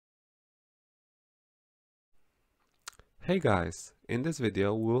Hey guys, in this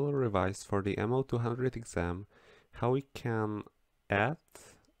video we will revise for the MO-200 exam how we can add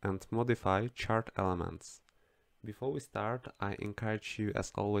and modify chart elements. Before we start, I encourage you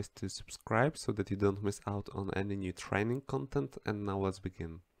as always to subscribe so that you don't miss out on any new training content, and now let's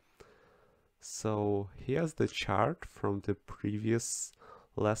begin. So here's the chart from the previous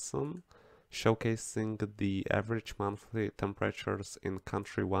lesson showcasing the average monthly temperatures in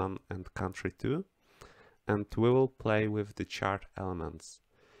country 1 and country 2. And we will play with the chart elements.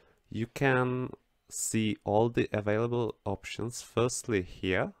 You can see all the available options firstly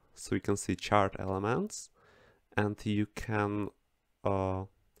here, so you can see chart elements, and you can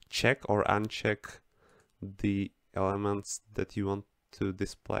check or uncheck the elements that you want to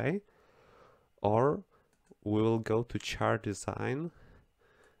display, or we will go to chart design,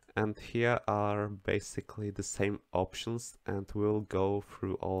 and here are basically the same options, and we'll go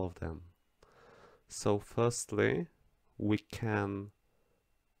through all of them. So firstly, we can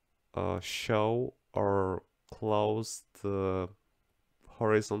show or close the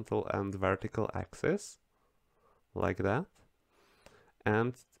horizontal and vertical axis like that,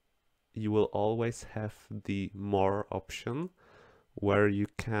 and you will always have the more option where you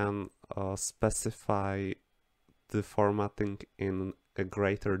can specify the formatting in a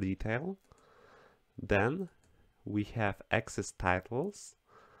greater detail. Then we have axis titles.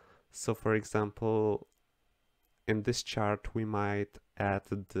 So for example, in this chart we might add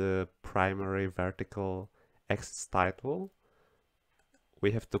the primary vertical axis title.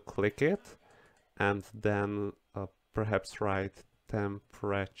 We have to click it and then perhaps write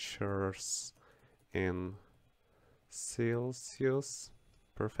temperatures in Celsius.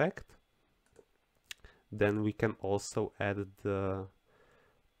 Perfect. Then we can also add the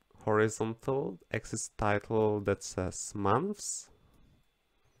horizontal axis title that says months.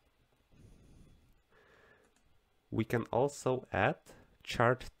 We can also add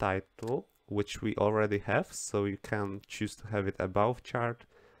chart title, which we already have, so you can choose to have it above chart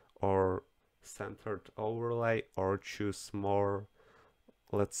or centered overlay, or choose more,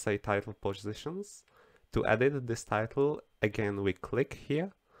 let's say, title positions. To edit this title, again we click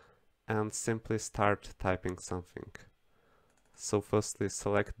here and simply start typing something. So firstly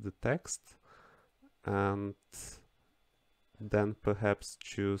select the text and then perhaps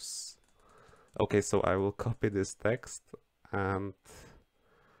choose. Okay, so I will copy this text and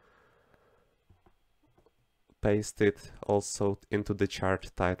paste it also into the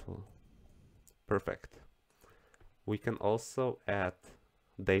chart title. Perfect. We can also add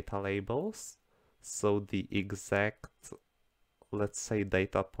data labels, so the exact, let's say,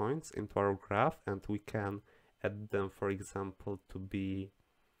 data points into our graph, and we can add them, for example, to be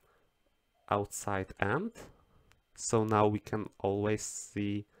outside and. So now we can always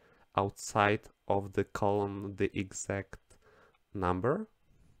see outside of the column the exact number.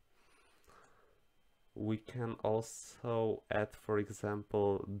 We can also add, for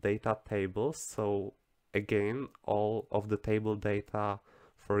example, data tables. So again, all of the table data,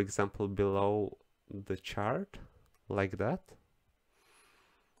 for example, below the chart, like that.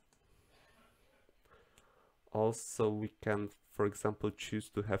 Also, we can, for example, choose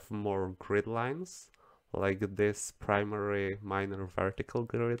to have more grid lines, like this primary minor vertical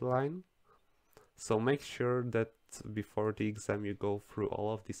grid line. So make sure that before the exam you go through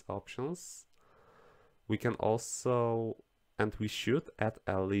all of these options. We can also, and we should, add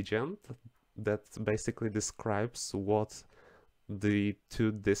a legend that basically describes what the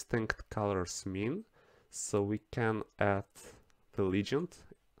two distinct colors mean. So we can add the legend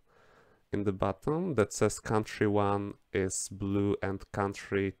in the bottom that says country 1 is blue and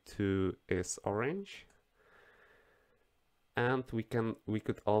country 2 is orange. And we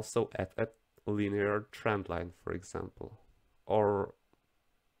could also add a linear trend line, for example, or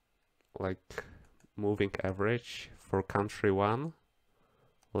like moving average for country 1,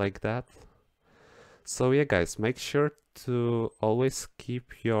 like that. So yeah guys, make sure to always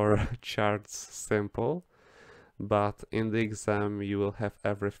keep your charts simple, but in the exam you will have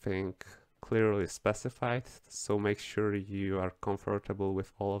everything clearly specified, so make sure you are comfortable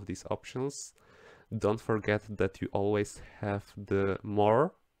with all of these options. Don't forget that you always have the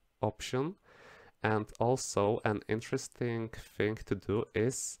more option. And also an interesting thing to do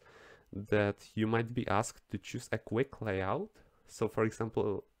is that you might be asked to choose a quick layout. So for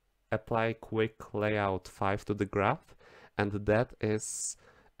example, apply quick layout 5 to the graph, and that is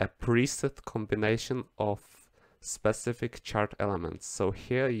a preset combination of specific chart elements. So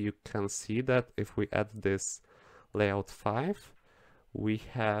here you can see that if we add this layout 5, we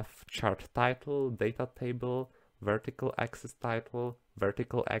have chart title, data table, vertical axis title,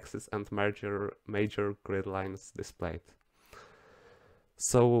 vertical axis and major grid lines displayed.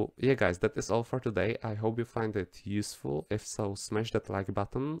 So yeah guys, that is all for today. I hope you find it useful. If so, smash that like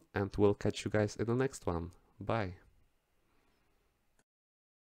button and we'll catch you guys in the next one. Bye.